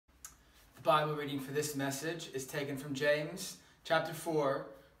The Bible reading for this message is taken from James chapter 4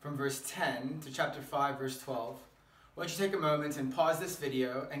 from verse 10 to chapter 5 verse 12. Why don't you take a moment and pause this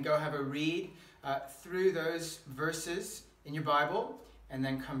video and go have a read through those verses in your Bible and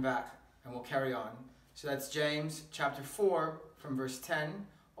then come back and we'll carry on. So that's James chapter 4 from verse 10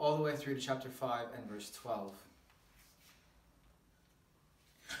 all the way through to chapter 5 and verse 12.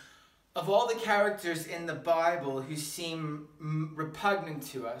 Of all the characters in the Bible who seem repugnant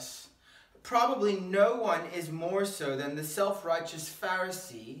to us, probably no one is more so than the self-righteous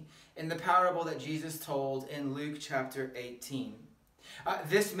Pharisee in the parable that Jesus told in Luke chapter 18.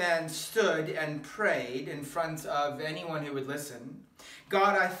 This man stood and prayed in front of anyone who would listen.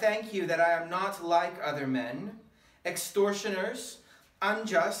 God, I thank you that I am not like other men, extortioners,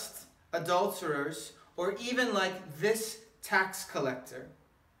 unjust, adulterers, or even like this tax collector.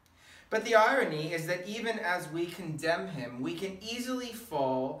 But the irony is that even as we condemn him, we can easily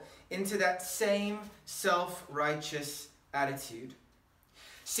fall into that same self-righteous attitude.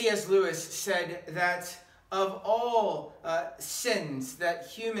 C.S. Lewis said that of all sins that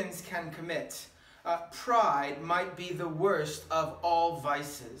humans can commit, pride might be the worst of all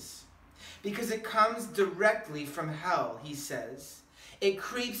vices. Because it comes directly from hell, he says. It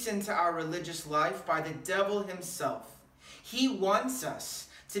creeps into our religious life by the devil himself. He wants us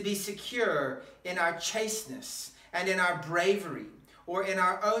to be secure in our chasteness and in our bravery, or in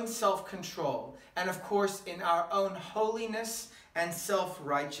our own self-control, and of course in our own holiness and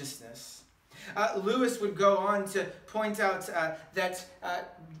self-righteousness. Lewis would go on to point out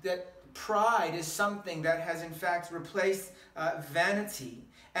that pride is something that has in fact replaced vanity,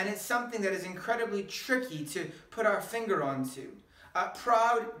 and it's something that is incredibly tricky to put our finger onto.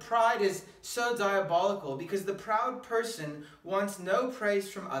 Pride is so diabolical because the proud person wants no praise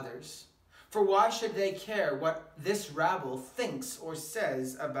from others. For why should they care what this rabble thinks or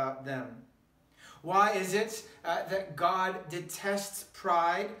says about them? Why is it that God detests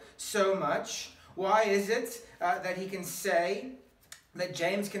pride so much? Why is it that he can say, that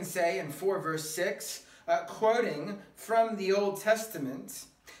James can say in 4 verse 6, quoting from the Old Testament,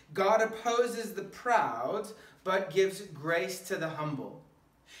 God opposes the proud, but gives grace to the humble?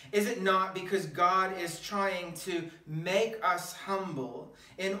 Is it not because God is trying to make us humble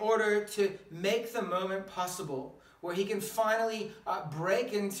in order to make the moment possible where he can finally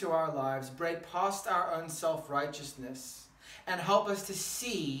break into our lives, break past our own self-righteousness, and help us to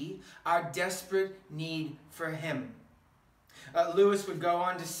see our desperate need for him? Lewis would go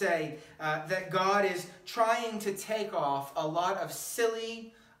on to say that God is trying to take off a lot of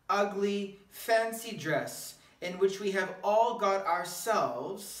silly, ugly, fancy dress in which we have all got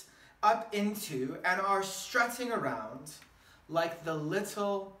ourselves up into and are strutting around like the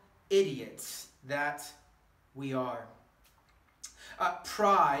little idiots that we are.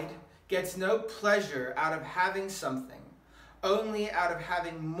 Pride gets no pleasure out of having something, only out of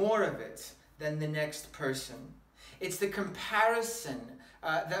having more of it than the next person. It's the comparison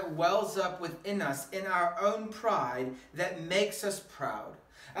that wells up within us in our own pride that makes us proud.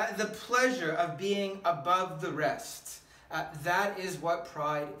 The pleasure of being above the rest. That is what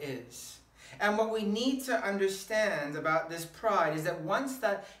pride is. And what we need to understand about this pride is that once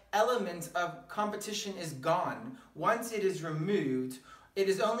that element of competition is gone, once it is removed, it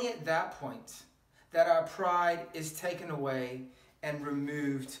is only at that point that our pride is taken away and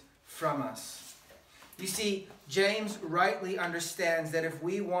removed from us. You see, James rightly understands that if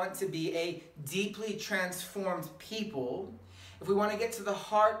we want to be a deeply transformed people, if we want to get to the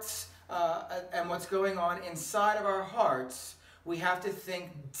hearts and what's going on inside of our hearts, we have to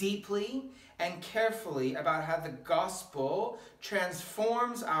think deeply and carefully about how the gospel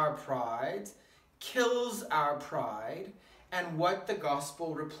transforms our pride, kills our pride, and what the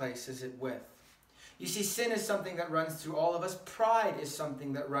gospel replaces it with. You see, sin is something that runs through all of us. Pride is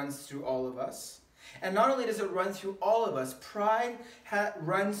something that runs through all of us. And not only does it run through all of us, pride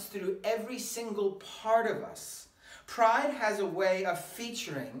runs through every single part of us. Pride has a way of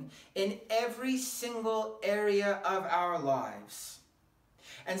featuring in every single area of our lives.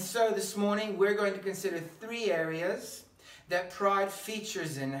 And so this morning we're going to consider 3 areas that pride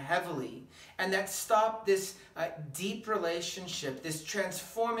features in heavily and that stop this deep relationship, this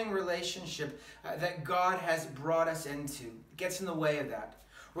transforming relationship that God has brought us into. It gets in the way of that.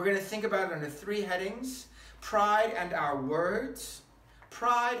 We're going to think about it under 3 headings: pride and our words,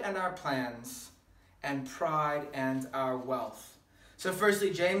 pride and our plans, and pride and our wealth. So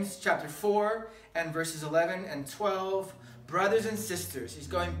firstly, James chapter 4 and verses 11 and 12. Brothers and sisters, he's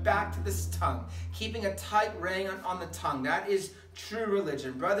going back to this tongue, keeping a tight rein on the tongue. That is true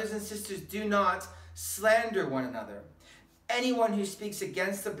religion. Brothers and sisters, do not slander one another. Anyone who speaks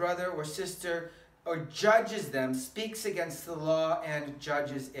against a brother or sister or judges them speaks against the law and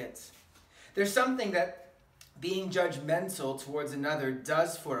judges it. There's something that being judgmental towards another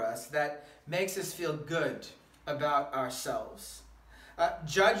does for us that makes us feel good about ourselves.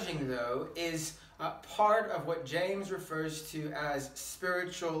 Judging, though, is part of what James refers to as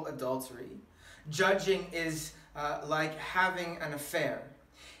spiritual adultery. Judging is like having an affair.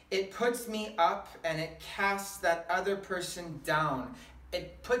 It puts me up and it casts that other person down.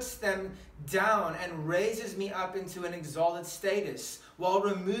 It puts them down and raises me up into an exalted status while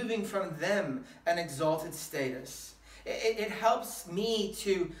removing from them an exalted status. It helps me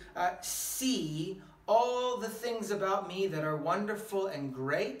to see all the things about me that are wonderful and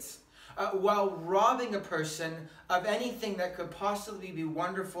great, while robbing a person of anything that could possibly be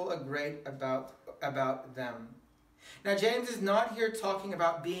wonderful or great about them. Now, James is not here talking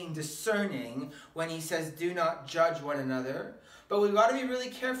about being discerning when he says, do not judge one another. But we've got to be really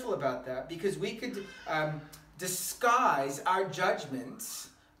careful about that, because we could disguise our judgments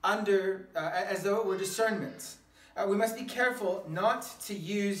under as though it were discernment. We must be careful not to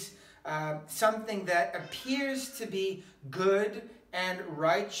use something that appears to be good and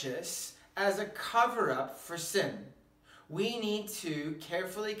righteous as a cover-up for sin. We need to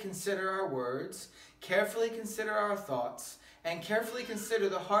carefully consider our words, carefully consider our thoughts, and carefully consider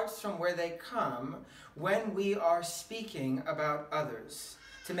the hearts from where they come when we are speaking about others,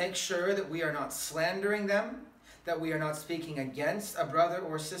 to make sure that we are not slandering them, that we are not speaking against a brother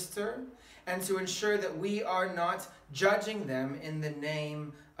or sister, and to ensure that we are not judging them in the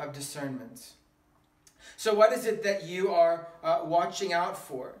name of discernment. So what is it that you are watching out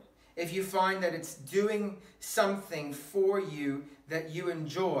for? If you find that it's doing something for you that you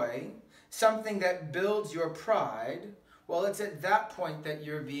enjoy, something that builds your pride, well, it's at that point that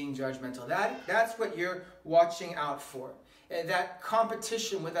you're being judgmental. That's what you're watching out for. That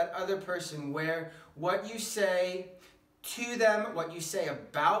competition with that other person where what you say to them, what you say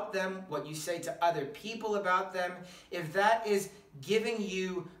about them, what you say to other people about them, if that is giving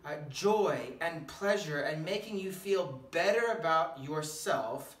you joy and pleasure and making you feel better about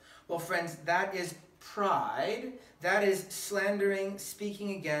yourself, well, friends, that is pride. That is slandering,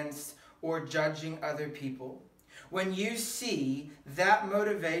 speaking against, or judging other people. When you see that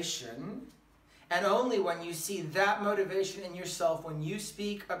motivation, and only when you see that motivation in yourself, when you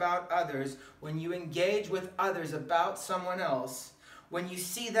speak about others, when you engage with others about someone else, when you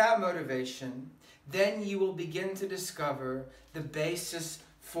see that motivation, then you will begin to discover the basis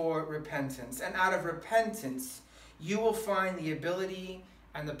for repentance. And out of repentance, you will find the ability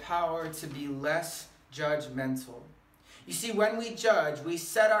and the power to be less judgmental. You see, when we judge, we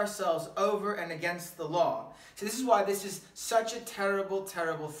set ourselves over and against the law. So this is why this is such a terrible,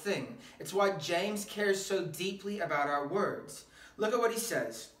 terrible thing. It's why James cares so deeply about our words. Look at what he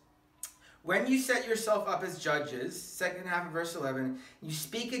says. When you set yourself up as judges, second half of verse 11, you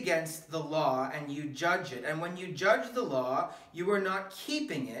speak against the law and you judge it. And when you judge the law, you are not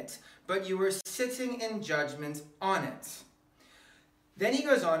keeping it, but you are sitting in judgment on it. Then he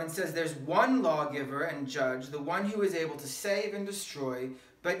goes on and says, there's one lawgiver and judge, the one who is able to save and destroy,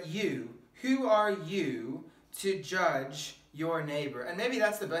 but you, who are you to judge your neighbor? And maybe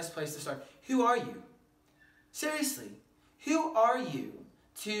that's the best place to start. Who are you? Seriously, who are you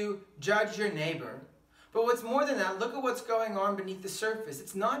to judge your neighbor? But what's more than that, look at what's going on beneath the surface.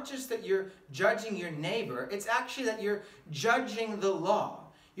 It's not just that you're judging your neighbor, it's actually that you're judging the law.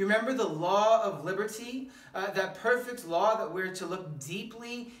 You remember the law of liberty? That perfect law that we're to look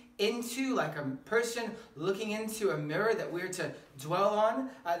deeply into, like a person looking into a mirror that we're to dwell on.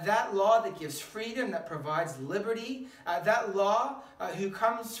 That law that gives freedom, that provides liberty. That law who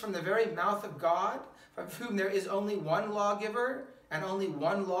comes from the very mouth of God, from whom there is only one lawgiver and only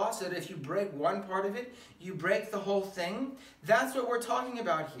one law, so that if you break one part of it, you break the whole thing. That's what we're talking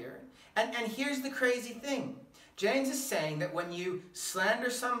about here. And here's the crazy thing. James is saying that when you slander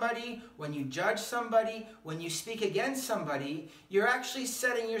somebody, when you judge somebody, when you speak against somebody, you're actually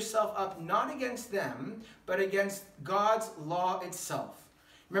setting yourself up not against them, but against God's law itself.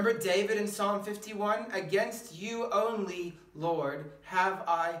 Remember David in Psalm 51? Against you only, Lord, have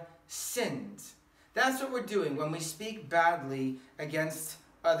I sinned. That's what we're doing when we speak badly against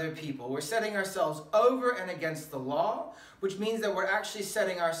other people. We're setting ourselves over and against the law, which means that we're actually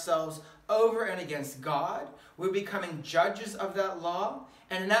setting ourselves over and against God. We're becoming judges of that law.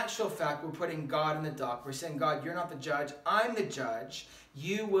 And in actual fact, we're putting God in the dock. We're saying, God, you're not the judge. I'm the judge.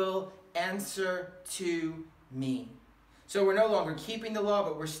 You will answer to me. So we're no longer keeping the law,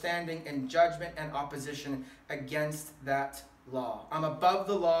 but we're standing in judgment and opposition against that law. I'm above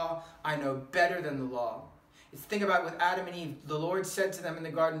the law. I know better than the law. Think about with Adam and Eve. The Lord said to them in the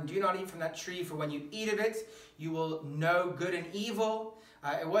garden, do not eat from that tree, for when you eat of it, you will know good and evil.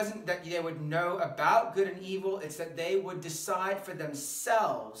 It wasn't that they would know about good and evil. It's that they would decide for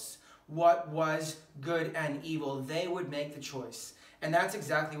themselves what was good and evil. They would make the choice. And that's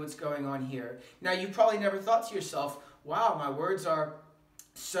exactly what's going on here. Now, you probably never thought to yourself, wow, my words are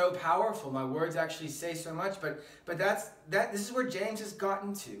so powerful. My words actually say so much. But this is where James has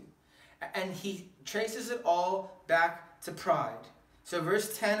gotten to. And he traces it all back to pride. So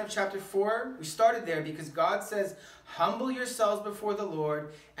verse 10 of chapter 4, we started there because God says, humble yourselves before the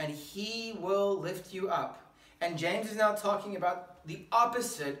Lord and he will lift you up. And James is now talking about the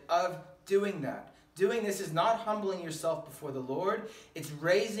opposite of doing that. Doing this is not humbling yourself before the Lord. It's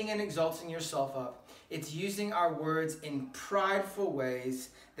raising and exalting yourself up. It's using our words in prideful ways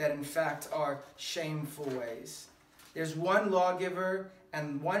that in fact are shameful ways. There's one lawgiver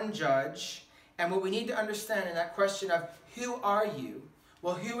and one judge. And what we need to understand in that question of who are you?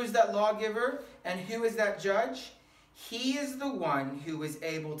 Well, who is that lawgiver and who is that judge? He is the one who is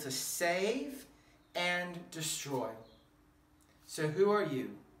able to save and destroy. So who are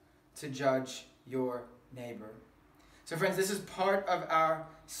you to judge your neighbor? So friends, this is part of our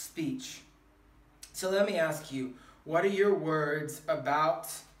speech. So let me ask you, what do your words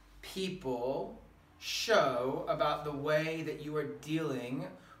about people show about the way that you are dealing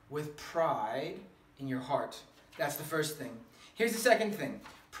with pride in your heart? That's the first thing. Here's the second thing.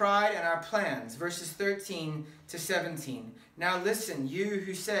 Pride and our plans. Verses 13 to 17. Now listen, you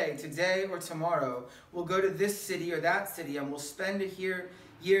who say today or tomorrow we'll go to this city or that city and we'll spend a year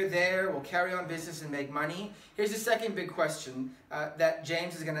there, we'll carry on business and make money. Here's the second big question that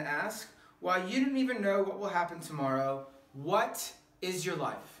James is going to ask. While you don't even know what will happen tomorrow, what is your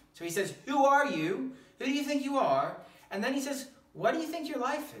life? So he says, who are you? Who do you think you are? And then he says, what do you think your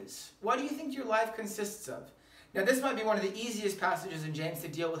life is? What do you think your life consists of? Now, this might be one of the easiest passages in James to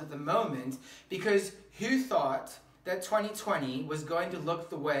deal with at the moment, because who thought that 2020 was going to look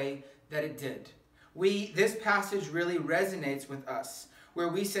the way that it did? This passage really resonates with us, where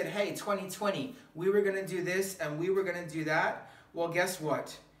we said, hey, 2020, we were going to do this and we were going to do that. Well, guess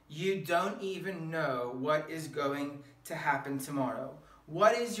what? You don't even know what is going to happen tomorrow.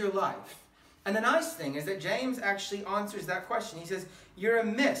 What is your life? And the nice thing is that James actually answers that question. He says, you're a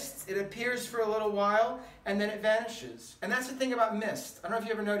mist. It appears for a little while and then it vanishes. And that's the thing about mist. I don't know if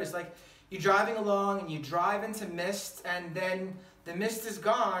you ever noticed, like you're driving along and you drive into mist and then the mist is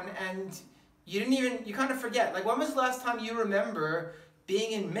gone and you kind of forget. Like when was the last time you remember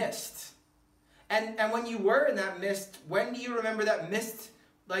being in mist? And when you were in that mist, when do you remember that mist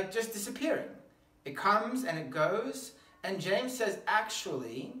like just disappearing? It comes and it goes. And James says,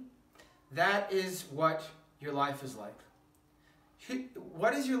 actually, that is what your life is like.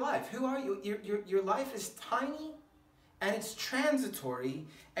 What is your life? Who are you? Your life is tiny and it's transitory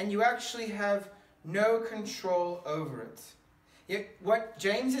and you actually have no control over it. What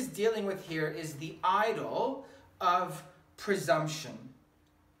James is dealing with here is the idol of presumption.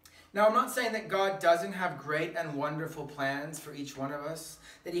 Now, I'm not saying that God doesn't have great and wonderful plans for each one of us,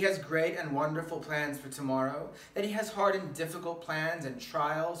 that he has great and wonderful plans for tomorrow, that he has hard and difficult plans and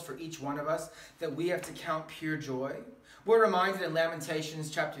trials for each one of us that we have to count pure joy. We're reminded in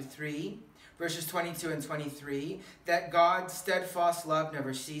Lamentations chapter 3, verses 22 and 23, that God's steadfast love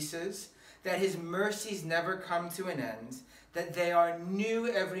never ceases, that his mercies never come to an end, that they are new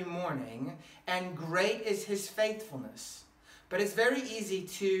every morning, and great is his faithfulness. But it's very easy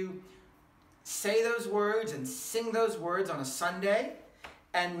to say those words and sing those words on a Sunday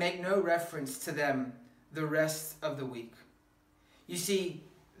and make no reference to them the rest of the week. You see,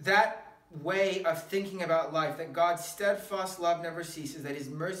 that way of thinking about life, that God's steadfast love never ceases, that his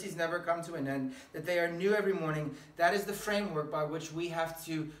mercies never come to an end, that they are new every morning, that is the framework by which we have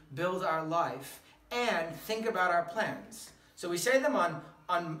to build our life and think about our plans. So we say them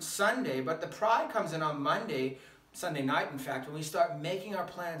on Sunday, but the pride comes in on Sunday night, in fact, when we start making our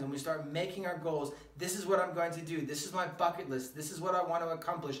plans, when we start making our goals. This is what I'm going to do. This is my bucket list. This is what I want to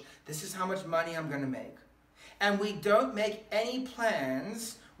accomplish. This is how much money I'm going to make. And we don't make any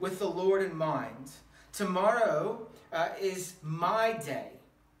plans with the Lord in mind. Tomorrow is my day.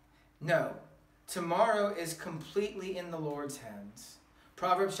 No, tomorrow is completely in the Lord's hands.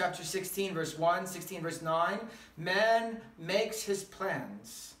 Proverbs chapter 16, verse 1, 16, verse 9, man makes his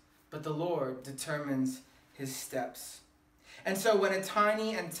plans, but the Lord determines his steps. And so when a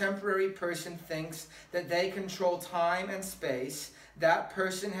tiny and temporary person thinks that they control time and space, that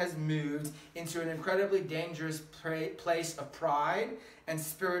person has moved into an incredibly dangerous place of pride and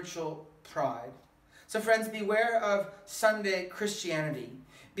spiritual pride. So friends, beware of Sunday Christianity.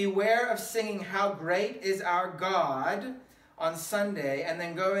 Beware of singing "How Great is Our God" on Sunday and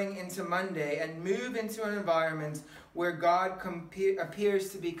then going into Monday and move into an environment where God appears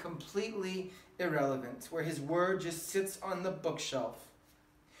to be completely irrelevant, where his word just sits on the bookshelf.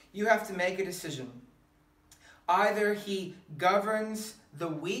 You have to make a decision. Either he governs the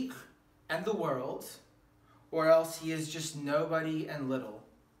weak and the world, or else he is just nobody and little.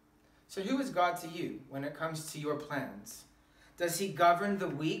 So who is God to you when it comes to your plans? Does he govern the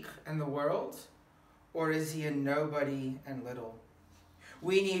weak and the world, or is he a nobody and little?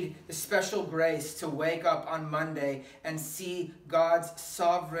 We need a special grace to wake up on Monday and see God's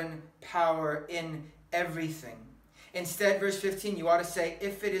sovereign power in everything. Instead, verse 15, you ought to say,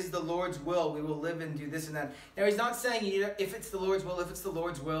 if it is the Lord's will, we will live and do this and that. Now, he's not saying you need to, if it's the Lord's will, if it's the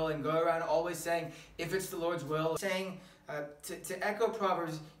Lord's will, and go around always saying, if it's the Lord's will. Saying, to echo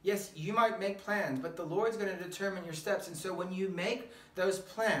Proverbs, yes, you might make plans, but the Lord's going to determine your steps. And so when you make those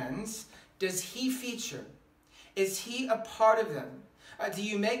plans, does he feature? Is he a part of them? Do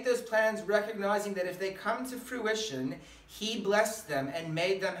you make those plans recognizing that if they come to fruition, he blessed them and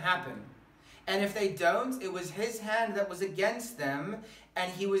made them happen? And if they don't, it was his hand that was against them,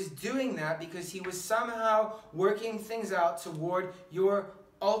 and he was doing that because he was somehow working things out toward your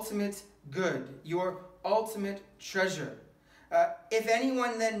ultimate good, your ultimate treasure. If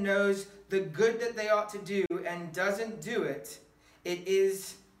anyone then knows the good that they ought to do and doesn't do it, it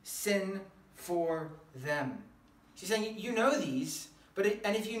is sin for them. She's saying, you know these,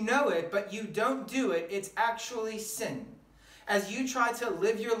 and if you know it, but you don't do it, it's actually sin. As you try to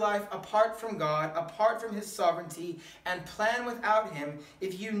live your life apart from God, apart from his sovereignty, and plan without him,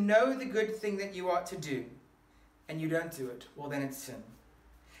 if you know the good thing that you ought to do, and you don't do it, well then it's sin.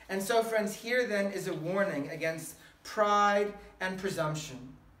 And so, friends, here then is a warning against pride and presumption.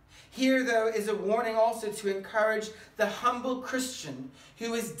 Here, though, is a warning also to encourage the humble Christian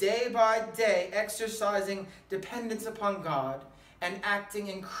who is day by day exercising dependence upon God and acting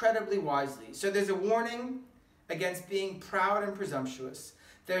incredibly wisely. So there's a warning against being proud and presumptuous.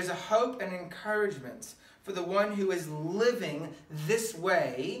 There's a hope and encouragement for the one who is living this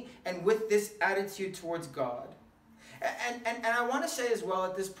way and with this attitude towards God. And I want to say as well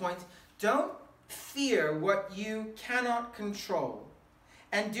at this point, don't fear what you cannot control,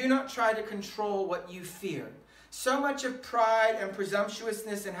 and do not try to control what you fear. So much of pride and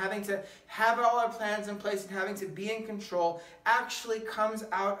presumptuousness and having to have all our plans in place and having to be in control actually comes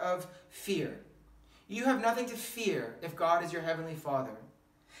out of fear. You have nothing to fear if God is your heavenly Father.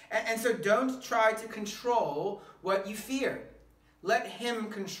 And so don't try to control what you fear. Let him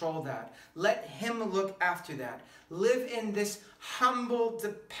control that. Let him look after that. Live in this humble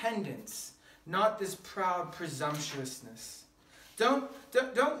dependence, not this proud presumptuousness.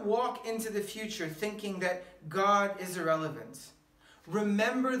 Don't walk into the future thinking that God is irrelevant.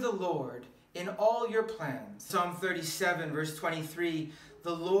 Remember the Lord in all your plans. Psalm 37, verse 23,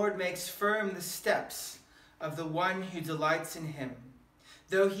 the Lord makes firm the steps of the one who delights in him.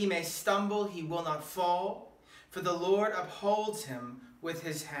 Though he may stumble, he will not fall, for the Lord upholds him with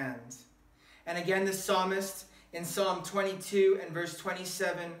his hand. And again, the psalmist in Psalm 22 and verse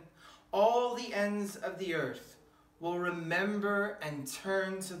 27, all the ends of the earth will remember and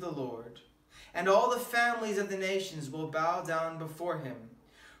turn to the Lord, and all the families of the nations will bow down before him.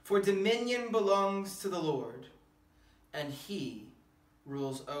 For dominion belongs to the Lord, and he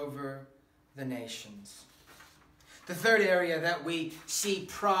rules over the nations. The third area that we see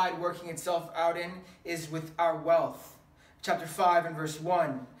pride working itself out in is with our wealth. Chapter 5 and verse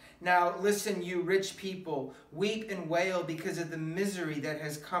 1. Now listen, you rich people, weep and wail because of the misery that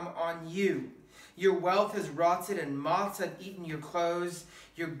has come on you. Your wealth has rotted and moths have eaten your clothes.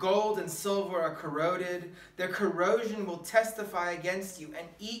 Your gold and silver are corroded. Their corrosion will testify against you and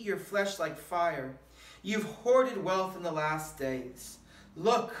eat your flesh like fire. You've hoarded wealth in the last days.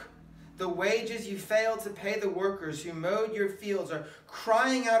 Look, the wages you failed to pay the workers who mowed your fields are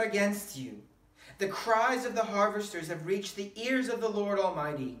crying out against you. The cries of the harvesters have reached the ears of the Lord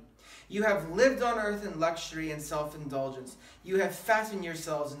Almighty. You have lived on earth in luxury and self-indulgence. You have fattened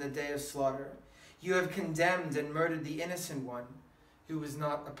yourselves in the day of slaughter. You have condemned and murdered the innocent one who was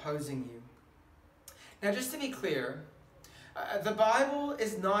not opposing you. Now, just to be clear, the Bible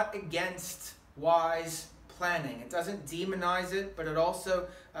is not against wise planning. It doesn't demonize it, but it also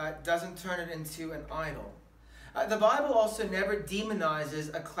doesn't turn it into an idol. The Bible also never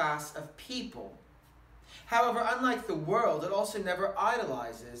demonizes a class of people. However, unlike the world, it also never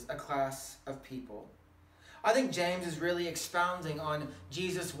idolizes a class of people. I think James is really expounding on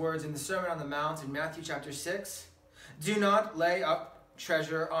Jesus' words in the Sermon on the Mount in Matthew chapter 6. Do not lay up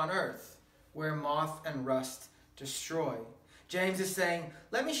treasure on earth, where moth and rust destroy. James is saying,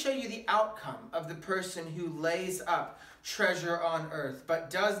 let me show you the outcome of the person who lays up treasure on earth, but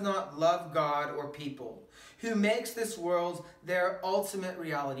does not love God or people, who makes this world their ultimate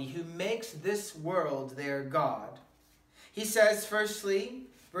reality, who makes this world their God. He says, firstly,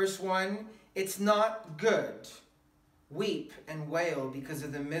 verse 1, it's not good. Weep and wail because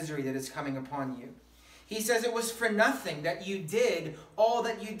of the misery that is coming upon you. He says it was for nothing that you did all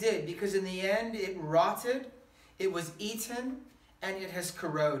that you did, because in the end it rotted, it was eaten, and it has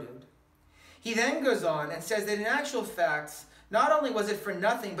corroded. He then goes on and says that in actual fact, not only was it for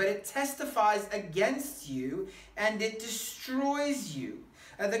nothing, but it testifies against you and it destroys you.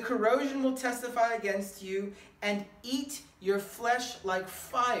 The corrosion will testify against you and eat your flesh like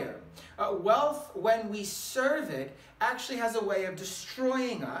fire. Wealth, when we serve it, actually has a way of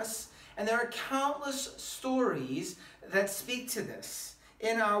destroying us. And there are countless stories that speak to this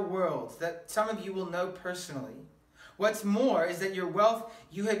in our world that some of you will know personally. What's more is that your wealth,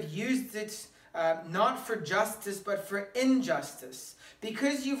 you have used it not for justice, but for injustice.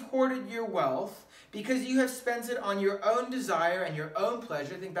 Because you've hoarded your wealth, because you have spent it on your own desire and your own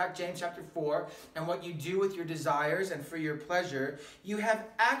pleasure, think back James chapter 4, and what you do with your desires and for your pleasure, you have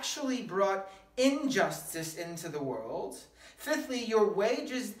actually brought injustice into the world. Fifthly, your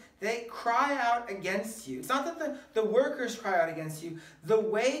wages, they cry out against you. It's not that the workers cry out against you. The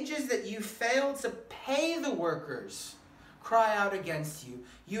wages that you failed to pay the workers cry out against you.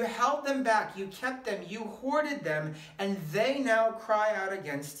 You held them back, you kept them, you hoarded them, and they now cry out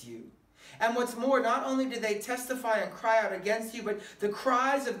against you. And what's more, not only do they testify and cry out against you, but the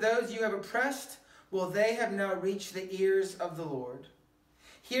cries of those you have oppressed, well, they have now reached the ears of the Lord.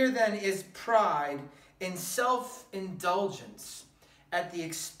 Here then is pride in self-indulgence at the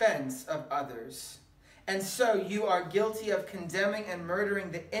expense of others. And so you are guilty of condemning and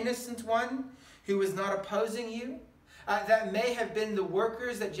murdering the innocent one who is not opposing you. That may have been the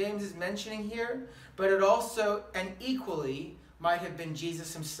workers that James is mentioning here, but it also and equally might have been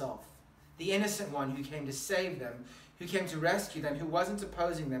Jesus himself, the innocent one who came to save them, who came to rescue them, who wasn't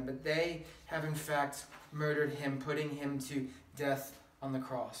opposing them, but they have in fact murdered him, putting him to death on the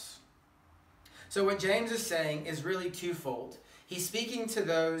cross. So what James is saying is really twofold. He's speaking to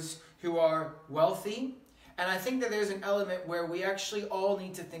those who are wealthy, and I think that there's an element where we actually all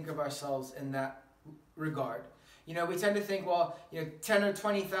need to think of ourselves in that regard. You know, we tend to think, well, 10 or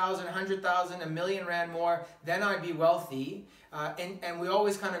 20,000, 100,000, $1 million rand more, then I'd be wealthy. And we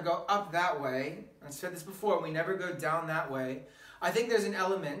always kind of go up that way. I've said this before, we never go down that way. I think there's an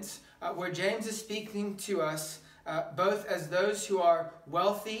element where James is speaking to us both as those who are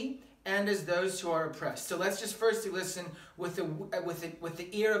wealthy and as those who are oppressed. So let's just firstly listen with the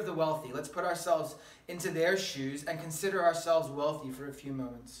ear of the wealthy. Let's put ourselves into their shoes and consider ourselves wealthy for a few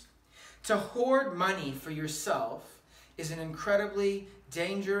moments. To hoard money for yourself is an incredibly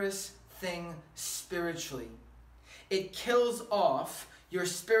dangerous thing spiritually. It kills off your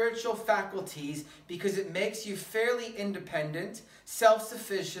spiritual faculties because it makes you fairly independent,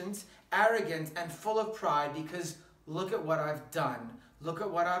 self-sufficient, arrogant, and full of pride because look at what I've done, look at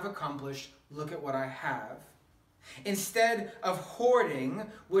what I've accomplished, look at what I have. Instead of hoarding,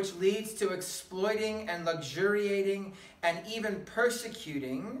 which leads to exploiting and luxuriating and even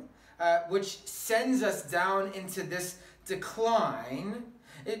persecuting, which sends us down into this decline,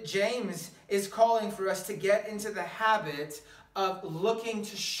 James is calling for us to get into the habit of looking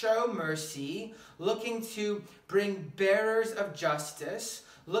to show mercy, looking to bring bearers of justice,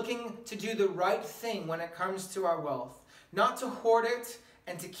 looking to do the right thing when it comes to our wealth. Not to hoard it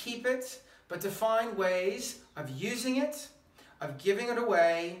and to keep it, but to find ways of using it, of giving it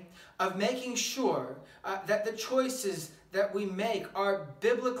away, of making sure that the choices that we make are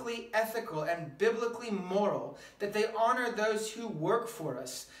biblically ethical and biblically moral, that they honor those who work for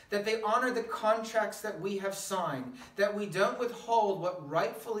us, that they honor the contracts that we have signed, that we don't withhold what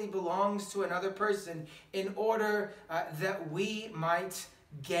rightfully belongs to another person in order that we might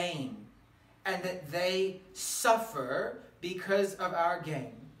gain, and that they suffer because of our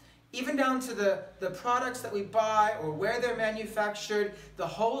gain. Even down to the products that we buy or where they're manufactured, the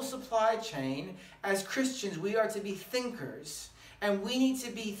whole supply chain. As Christians, we are to be thinkers. And we need to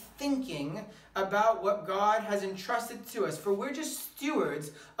be thinking about what God has entrusted to us. For we're just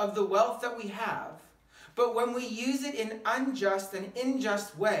stewards of the wealth that we have. But when we use it in unjust and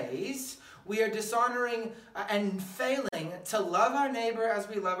unjust ways, we are dishonoring and failing to love our neighbor as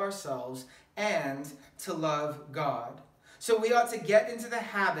we love ourselves and to love God. So we ought to get into the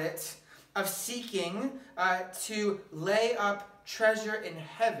habit of seeking to lay up treasure in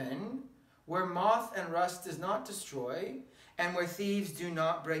heaven where moth and rust does not destroy and where thieves do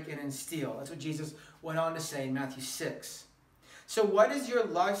not break in and steal. That's what Jesus went on to say in Matthew 6. So what does your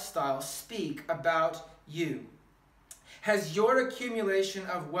lifestyle speak about you? Has your accumulation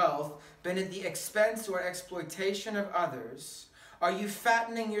of wealth been at the expense or exploitation of others? Are you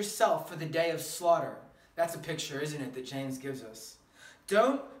fattening yourself for the day of slaughter? That's a picture, isn't it, that James gives us?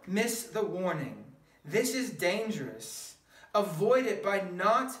 Don't miss the warning. This is dangerous. Avoid it by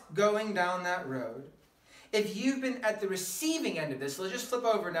not going down that road. If you've been at the receiving end of this, let's just flip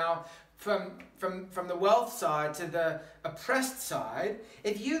over now from the wealth side to the oppressed side.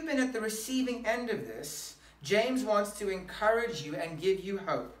 If you've been at the receiving end of this, James wants to encourage you and give you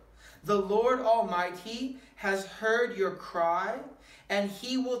hope. The Lord Almighty has heard your cry, and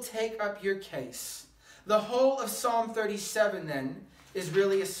he will take up your case. The whole of Psalm 37, then, is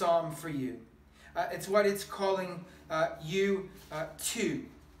really a psalm for you. It's what it's calling you to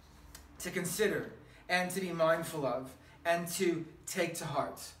consider and to be mindful of and to take to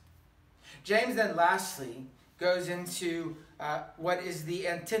heart. James then lastly goes into what is the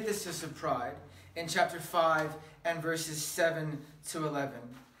antithesis of pride in chapter 5 and verses 7 to 11.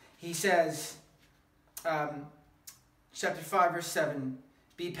 He says, chapter 5 verse 7,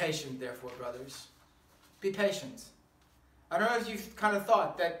 be patient therefore, brothers. Be patient. I don't know if you've kind of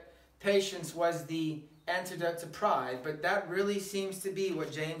thought that patience was the antidote to pride, but that really seems to be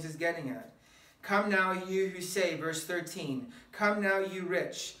what James is getting at. Come now, you who say, verse 13, come now, you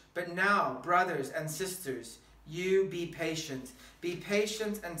rich, but now, brothers and sisters, you be patient. Be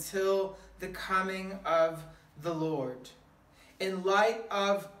patient until the coming of the Lord. In light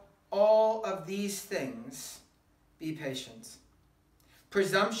of all of these things, be patient.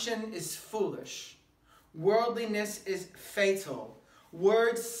 Presumption is foolish. Worldliness is fatal.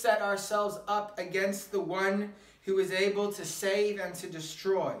 Words set ourselves up against the one who is able to save and to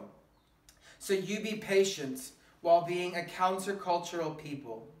destroy. So you be patient while being a countercultural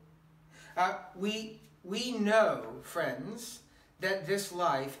people. We know, friends, that this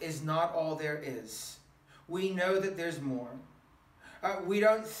life is not all there is. We know that there's more. We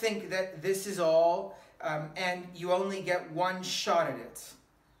don't think that this is all and you only get one shot at it.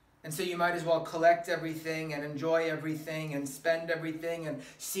 And so you might as well collect everything and enjoy everything and spend everything and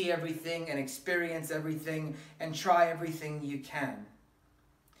see everything and experience everything and try everything you can.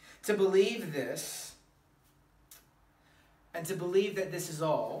 To believe this, and to believe that this is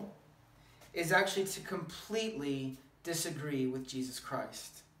all, is actually to completely disagree with Jesus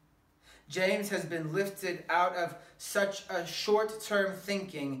Christ. James has been lifted out of such a short-term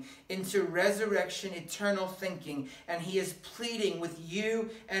thinking into resurrection, eternal thinking, and he is pleading with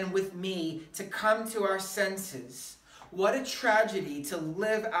you and with me to come to our senses. What a tragedy to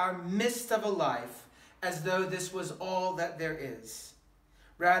live our midst of a life as though this was all that there is.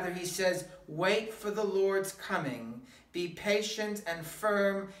 Rather, he says, wait for the Lord's coming. Be patient and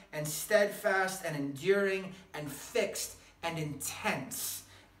firm and steadfast and enduring and fixed and intense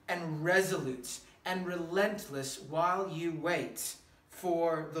and resolute and relentless while you wait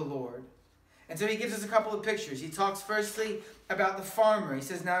for the Lord. And so he gives us a couple of pictures. He talks firstly about the farmer. He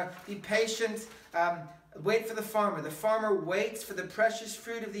says, now be patient, wait for the farmer. The farmer waits for the precious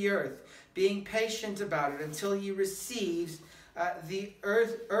fruit of the earth, being patient about it until he receives the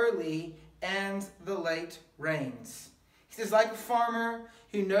early and the late rains. He says, like a farmer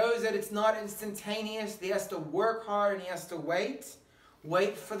who knows that it's not instantaneous, he has to work hard and he has to wait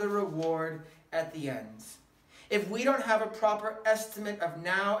for the reward at the end. If we don't have a proper estimate of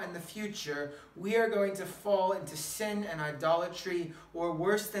now and the future, we are going to fall into sin and idolatry, or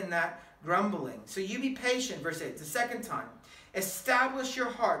worse than that, grumbling. So you be patient, verse 8, the second time. Establish your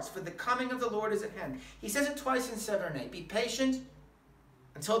hearts, for the coming of the Lord is at hand. He says it twice in 7 and 8. Be patient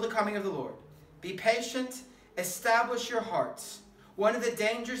until the coming of the Lord. Be patient, establish your hearts. One of the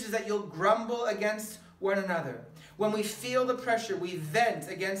dangers is that you'll grumble against one another. When we feel the pressure, we vent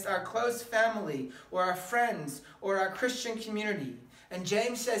against our close family or our friends or our Christian community. And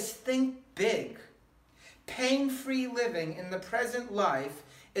James says, think big. Pain-free living in the present life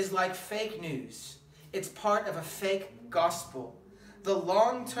is like fake news. It's part of a fake gospel. The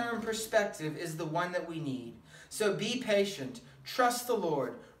long-term perspective is the one that we need. So be patient, trust the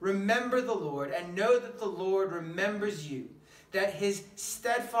Lord, remember the Lord, and know that the Lord remembers you, that his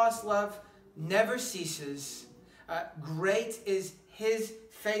steadfast love never ceases. Great is his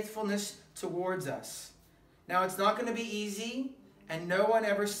faithfulness towards us. Now, it's not going to be easy, and no one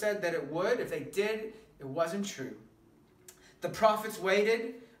ever said that it would. If they did, it wasn't true. The prophets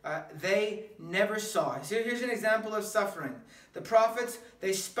waited. They never saw. So here's an example of suffering. The prophets,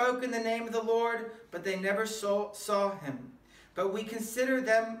 they spoke in the name of the Lord, but they never saw him. But we consider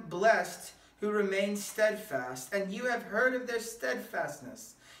them blessed who remain steadfast, and you have heard of their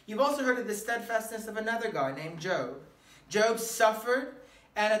steadfastness. You've also heard of the steadfastness of another guy named Job. Job suffered,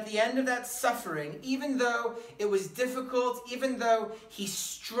 and at the end of that suffering, even though it was difficult, even though he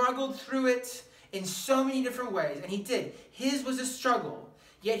struggled through it in so many different ways, and he did, his was a struggle,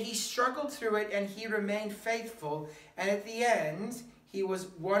 yet he struggled through it and he remained faithful, and at the end, he was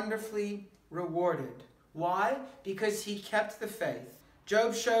wonderfully rewarded. Why? Because he kept the faith.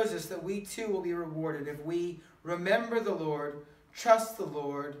 Job shows us that we too will be rewarded if we remember the Lord, trust the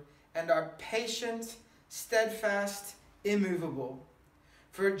Lord, and are patient, steadfast, immovable.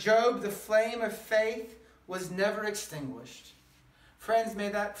 For Job, the flame of faith was never extinguished. Friends, may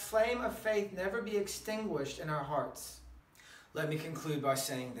that flame of faith never be extinguished in our hearts. Let me conclude by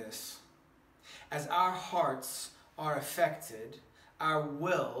saying this. As our hearts are affected, our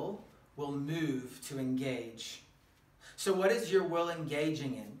will move to engage. So what is your will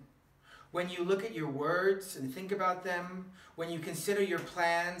engaging in? When you look at your words and think about them, when you consider your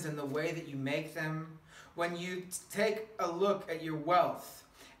plans and the way that you make them, when you take a look at your wealth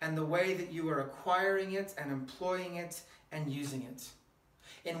and the way that you are acquiring it and employing it and using it.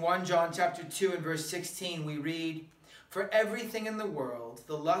 In 1 John chapter 2 and verse 16 we read, "For everything in the world,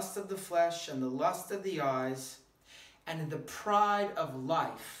 the lust of the flesh and the lust of the eyes and the pride of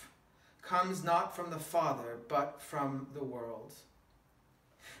life comes not from the Father, but from the world."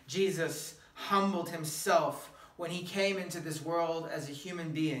 Jesus humbled himself when he came into this world as a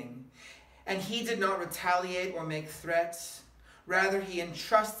human being, and he did not retaliate or make threats. Rather, he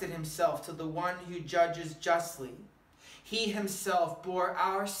entrusted himself to the one who judges justly. He himself bore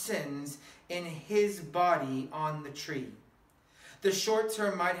our sins in his body on the tree. The short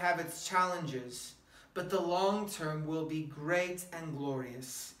term might have its challenges, but the long term will be great and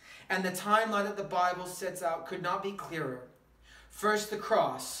glorious. And the timeline that the Bible sets out could not be clearer. First the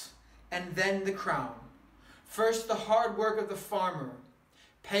cross, and then the crown. First the hard work of the farmer,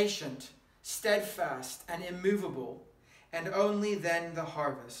 patient, steadfast, and immovable, and only then the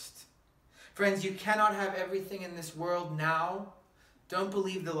harvest. Friends, you cannot have everything in this world now. Don't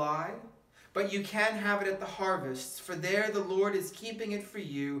believe the lie. But you can have it at the harvest, for there the Lord is keeping it for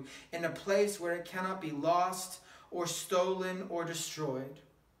you in a place where it cannot be lost or stolen or destroyed.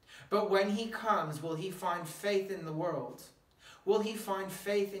 But when he comes, will he find faith in the world? Will he find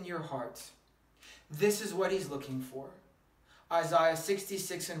faith in your heart? This is what he's looking for. Isaiah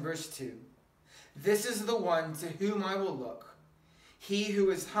 66 and verse 2. "This is the one to whom I will look, he who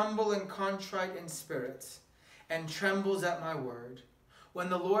is humble and contrite in spirit, and trembles at my word." When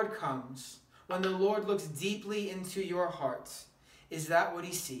the Lord comes, when the Lord looks deeply into your heart, is that what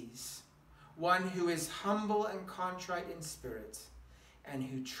he sees? One who is humble and contrite in spirit, and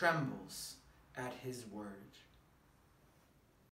who trembles at his word.